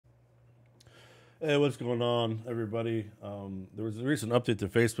Hey, what's going on, everybody? There was a recent update to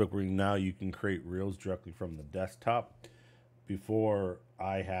Facebook where now you can create Reels directly from the desktop. Before,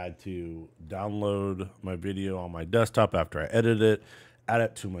 I had to download my video on my desktop after I edit it, add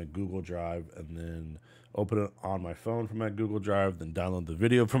it to my Google Drive, and then open it on my phone from my Google Drive, then download the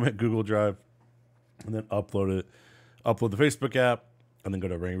video from my Google Drive, and then upload the Facebook app, and then go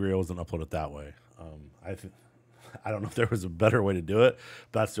to Ring Reels and upload it that way. I don't know if there was a better way to do it,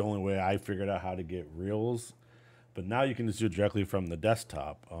 but that's the only way I figured out how to get Reels. But now you can just do it directly from the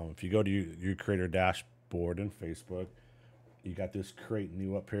desktop. If you go to your creator dashboard in Facebook, you got this create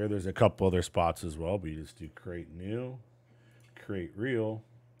new up here. There's a couple other spots as well, but you just do create new, create reel,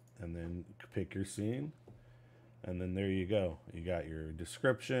 and then pick your scene. And then there you go. You got your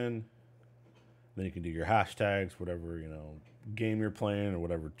description. Then you can do your hashtags, whatever, game you're playing or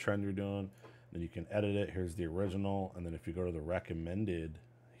whatever trend you're doing. Then you can edit it. Here's the original. And then if you go to the recommended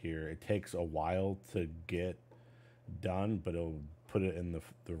here, it takes a while to get done, but it'll put it in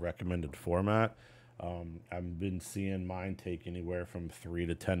the recommended format. I've been seeing mine take anywhere from 3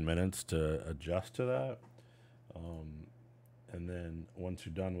 to 10 minutes to adjust to that. And then once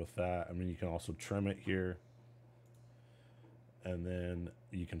you're done with that, you can also trim it here. And then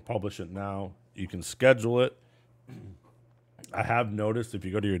you can publish it now. You can schedule it. I have noticed if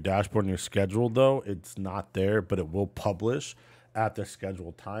you go to your dashboard and you're scheduled, though, it's not there, but it will publish at the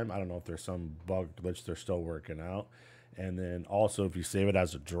scheduled time. I don't know if there's some bug glitch they're still working out. And then also, if you save it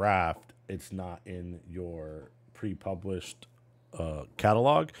as a draft, it's not in your pre-published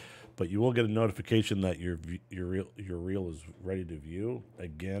catalog, but you will get a notification that your reel is ready to view.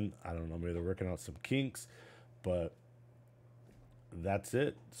 Again, I don't know, maybe they're working out some kinks, but that's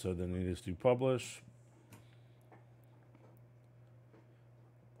it. So then you just do publish,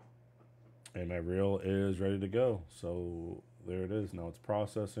 and my reel is ready to go. So there it is. Now it's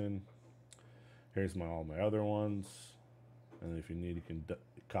processing. Here's all my other ones, and if you need, you can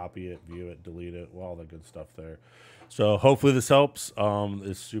copy it, view it, delete it, all the good stuff there. So hopefully this helps.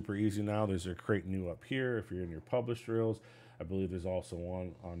 It's super easy now. There's a create new up here if you're in your published reels. I believe there's also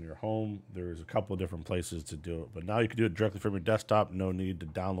one on your home. There's a couple of different places to do it, but now you can do it directly from your desktop. No need to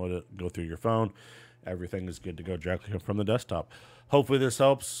download it, go through your phone. Everything is good to go directly from the desktop. Hopefully this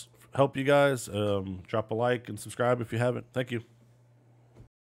help you guys. Drop a like and subscribe if you haven't. Thank you.